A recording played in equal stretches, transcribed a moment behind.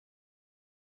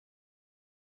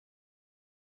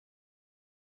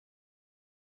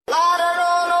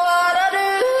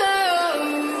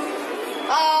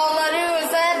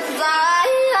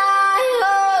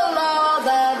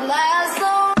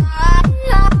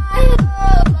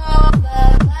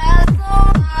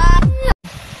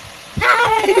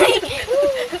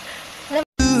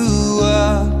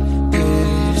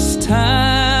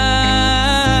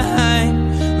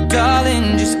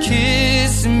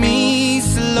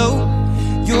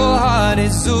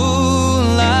is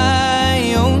all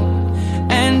I own,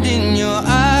 and in your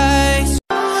eyes.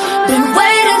 Been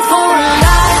waiting for a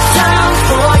lifetime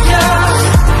for you.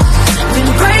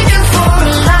 Been praying for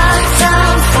a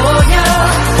lifetime for you.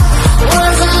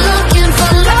 Wasn't looking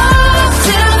for love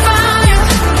till I found you.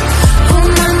 Put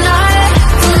my night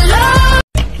for love.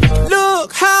 Look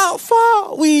how far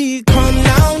we come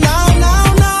now, now, now,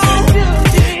 now.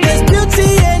 There's beauty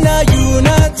in the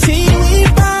unity we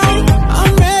found.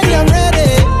 I'm ready, I'm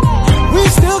ready. We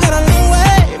still got a long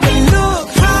way, but look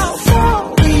how far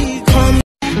we come.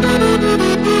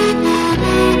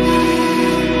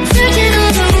 Searching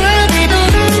all the world,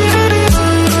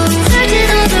 searching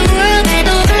all the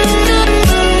world,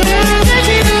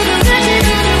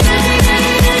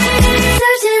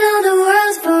 searching all the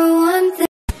world for one thing.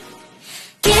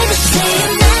 Give a shit,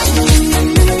 love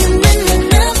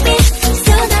me,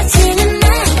 so that's in a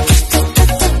night.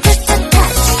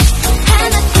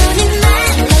 하나 뿐인 말,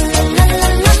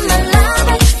 my love,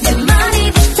 내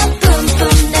머리부터 뿜뿜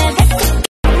내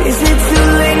Is it too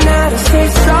late now to say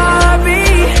sorry?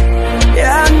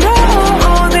 Yeah, I know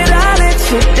that I let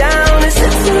you down. Is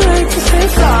it too late to say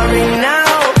sorry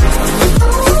now?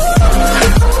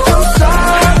 I'm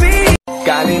sorry.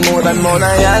 Kalimutan mo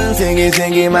na yan, sige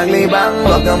sige maglibang.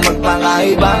 Huwag kang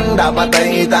magpakaibang, dapat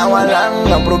ay itawa lang.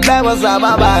 Ang problema sa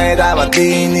babae, dapat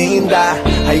tinihinda.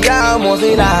 Hayaan mo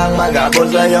silang mag-abot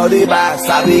sa'yo, diba?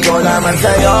 Sabi ko naman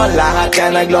sa'yo, lahat ka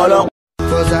naglolok.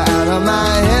 Was I out of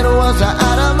my head, was I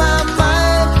out of my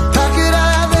mind? How could I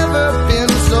have ever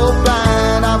been so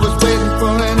blind? I was waiting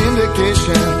for an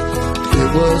indication, it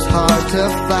was hard to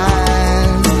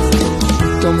find.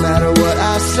 Don't matter what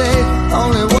I say,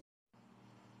 only one.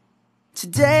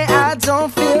 Today I don't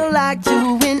feel like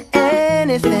doing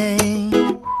anything.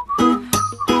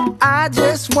 I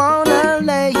just wanna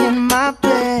lay in my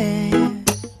bed.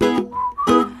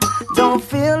 Don't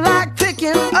feel like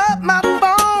picking up my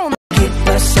phone.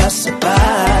 Kita sa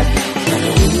sapat,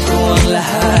 gagawin ko ang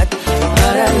lahat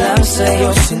para lang sa'yo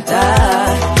sinta.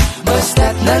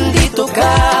 Basta't nandito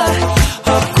ka,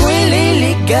 ako'y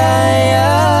liligaya.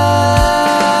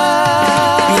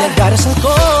 Pinagdarasal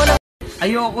ko na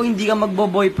Ayoko hindi ka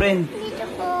magbo-boyfriend. Dito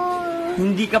po.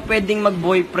 Hindi ka pwedeng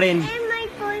mag-boyfriend. May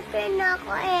boyfriend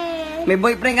ako eh. May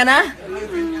boyfriend ka na?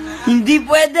 Hindi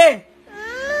pwede!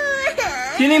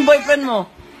 Sino yung boyfriend mo?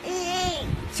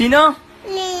 Sino?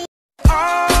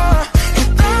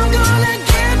 I'm gonna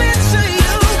give it to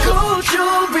you. Gold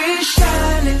jewelry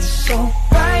shining so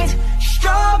bright.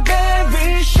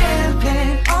 Strawberry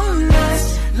champagne on us.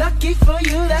 Lucky for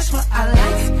you, that's what I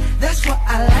like. That's what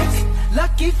I like.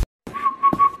 Lucky for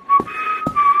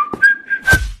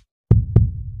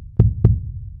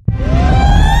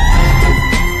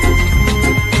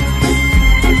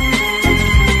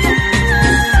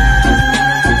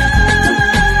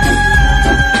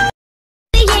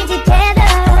We ain't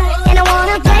together, and I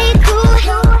wanna play it cool.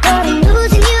 But I'm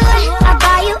losing you. I'll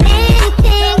buy you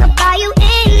anything, I'll buy you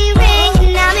any ring,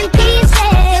 and I'm in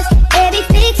pieces. Baby,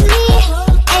 fix me,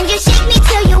 and you shake me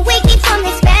till you wake me from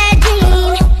this bad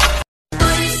dream.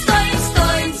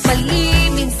 Mali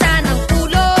minsan ang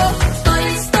ulo.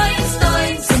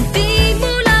 Sindi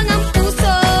mo lang ang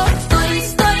puso.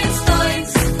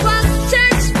 Wag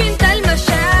judgmental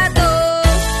masyado.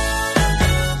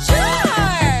 Sure!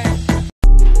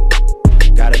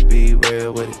 gotta be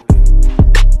real with it.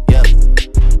 Yeah.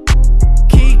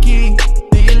 Kiki,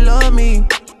 do you love me?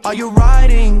 Are you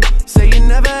riding? Say you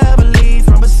never ever leave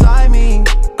from beside me.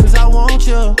 Cause I want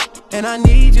you, and I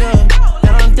need you,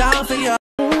 and I'm down for you.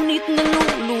 Ngunit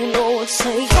nalulunod sa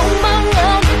iyong mga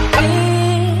ngiti.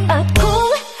 At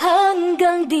kung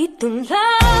hanggang dito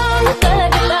lang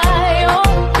talaga tayo,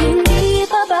 hindi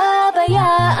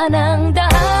pababayaan ang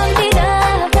daang di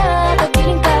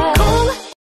nakakapiling ka.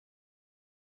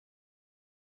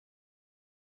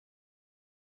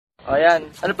 O yan.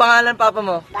 Ano pangalan papa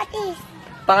mo? Batis,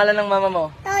 Pangalan ng mama mo?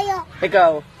 toyo,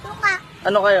 Ikaw? suka,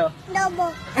 Ano kayo? dobo.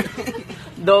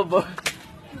 Dobo.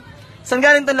 Saan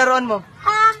galing itong laruan mo?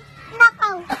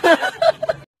 Nakaw.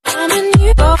 I'm in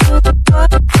you,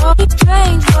 it's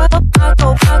strange, but I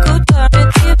could turn it,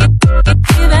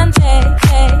 give and take.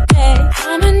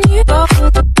 I'm in you,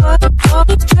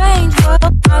 it's strange, but I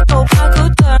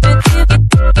could turn it,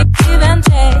 give and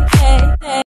take.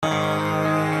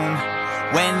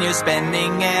 When you're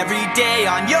spending every day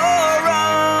on your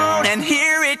own, and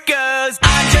here it goes.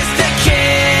 I'm just a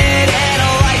kid, and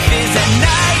life is a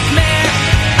nightmare.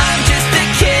 I'm just a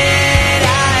kid,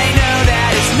 I know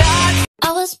that it's not.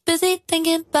 I was busy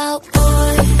thinking about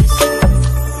boys.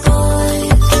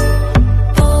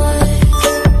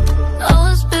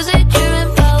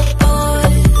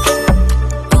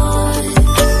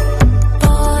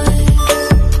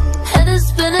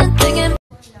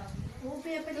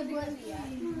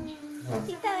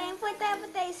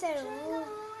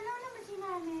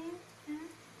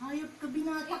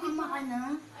 ka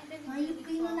na? Ayun,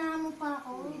 kinunahan mo pa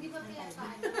ako.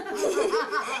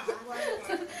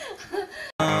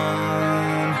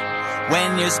 When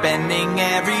you're spending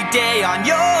every day on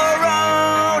your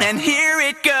own, and here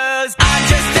it goes. I'm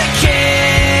just a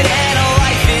kid and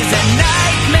life is a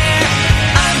nightmare.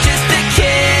 I'm just a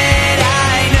kid,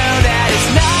 I know that it's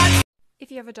not. If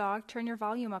you have a dog, turn your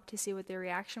volume up to see what their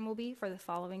reaction will be for the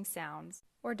following sounds.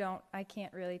 Or don't, I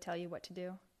can't really tell you what to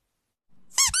do.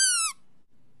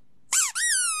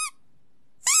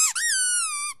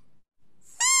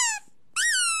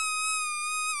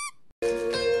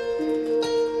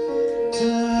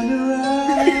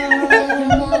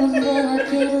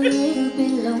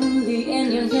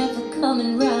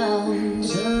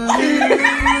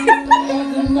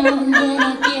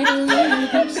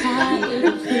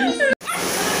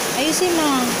 Ayusin mo.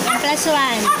 1+1.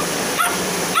 1+1.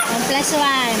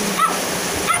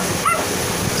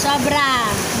 Sobra.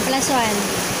 1+1.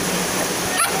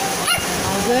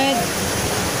 Oh, good.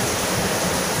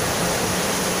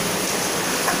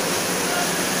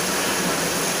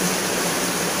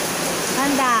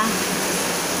 Panda.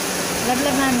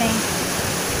 Lablab, mami.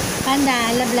 Panda,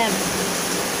 lablab.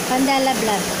 Panda,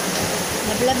 lablab.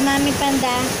 Lablab, mami,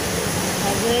 panda.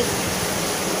 Oh, good.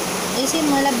 Ayusin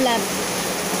mo, lablab.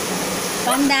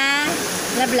 Panda,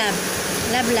 lablab.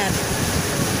 Lablab.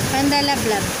 Panda,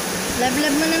 lablab.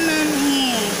 Lablab mo na,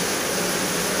 mami.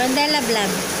 Panda, lablab.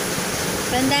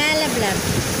 Panda, lablab.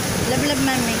 Lablab,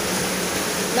 mami.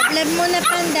 Lablab mo na,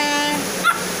 panda.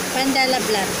 Panda,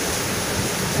 lablab.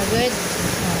 Oh, good.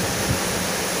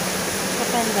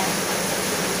 Panda.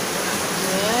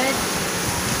 Good.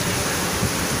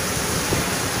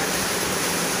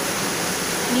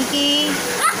 Mickey.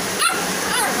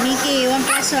 Mickey, 1+1.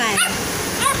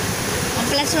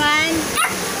 1+1.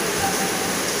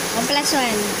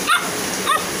 1+1.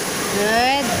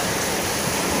 Good.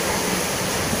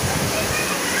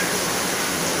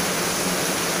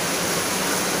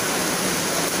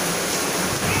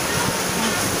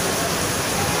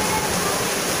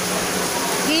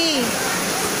 Key.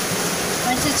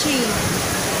 1, 2, 3.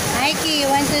 Ike,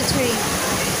 1, 2, 3.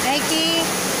 Ike,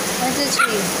 1, 2,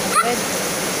 3. Good.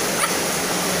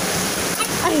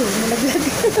 Ayaw, malaglag.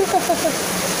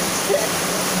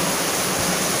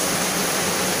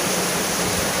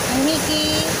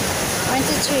 Mickey, 1,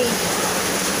 2, 3.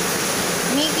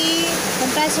 Mickey,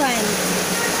 1+1.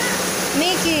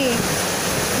 Mickey.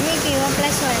 Mickey,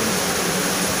 1+1.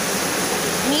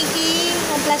 Mickey,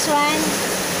 1+1.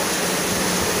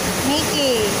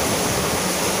 Mickey.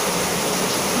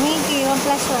 Mickey, 1+1.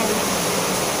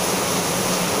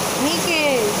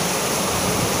 Mickey.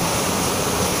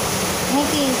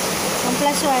 Mickey,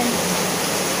 1+1.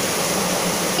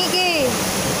 Mickey,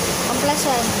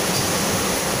 1+1.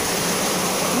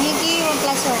 Mickey,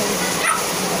 1+1.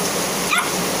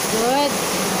 Good.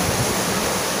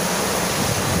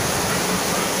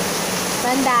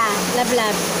 Panda,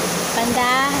 lablab.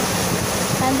 Panda.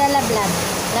 Panda, lablab.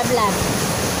 Lablab.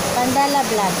 Panda,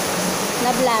 lablab.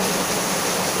 Lablab.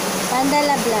 Panda,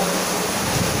 lablab.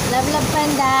 Lablab,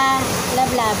 panda.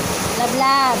 Lablab.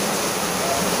 Lablab.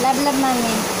 Lablab,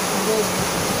 mami. Good.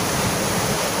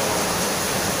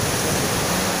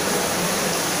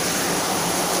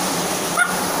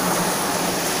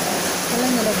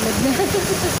 Walang nalaglag na.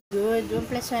 Good.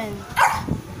 1+1.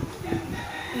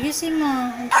 Ayusin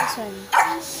mo. 1+1.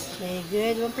 Okay,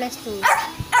 good. 1+2.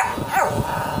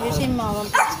 Ayusin mo.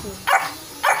 1+2.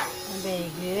 Very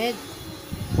good.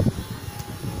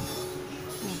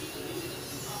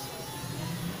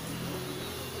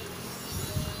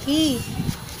 Key.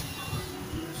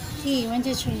 Key, 1, 2,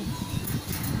 3.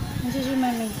 1, 2, 3,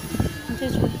 mami. 1,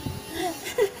 2, 3.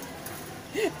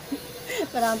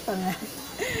 Parang tanga.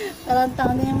 Parang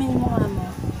tanga din yung minimukha mo.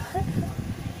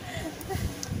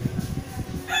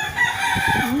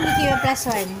 Mickey,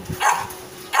 1+1.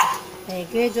 Very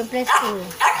good. 1+2.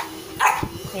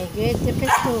 Very good.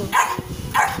 2+2.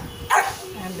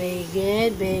 Very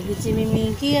good. Very good si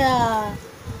Mickey, ah.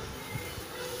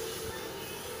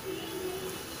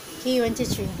 Key, 1, 2,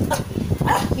 3.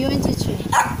 Key, 1, 2, 3.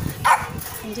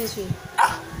 1, 2, 3.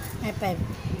 High five.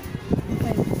 High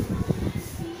five.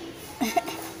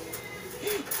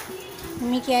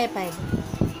 Mickey, high five.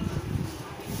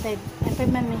 High five. High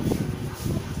five, mami.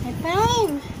 High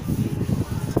five.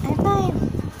 High five.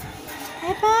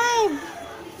 High five.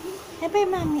 High five,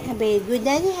 mami. Very good.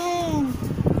 Daddy hand.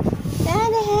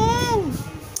 Daddy hand.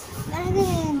 Daddy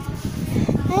hand.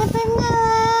 High five na.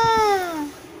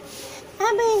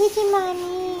 Very good si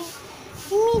mami.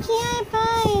 Mickey, high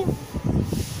five.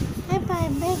 High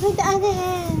five. Very good. The other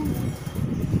hand.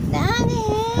 The other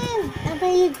hand.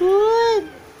 Very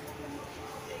good.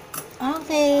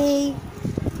 Okay.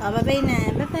 Oh, bye-bye na.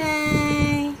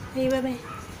 Bye-bye. Hey, bye-bye.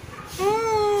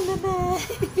 Ah, bye-bye.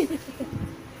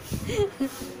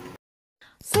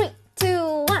 3,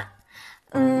 2,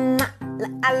 1.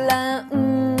 La la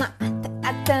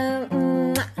ta ta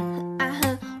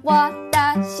我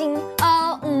的心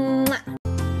哦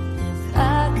If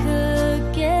I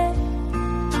could get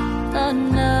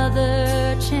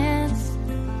another chance,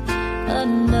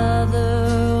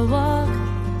 another walk,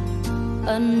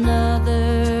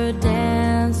 another day.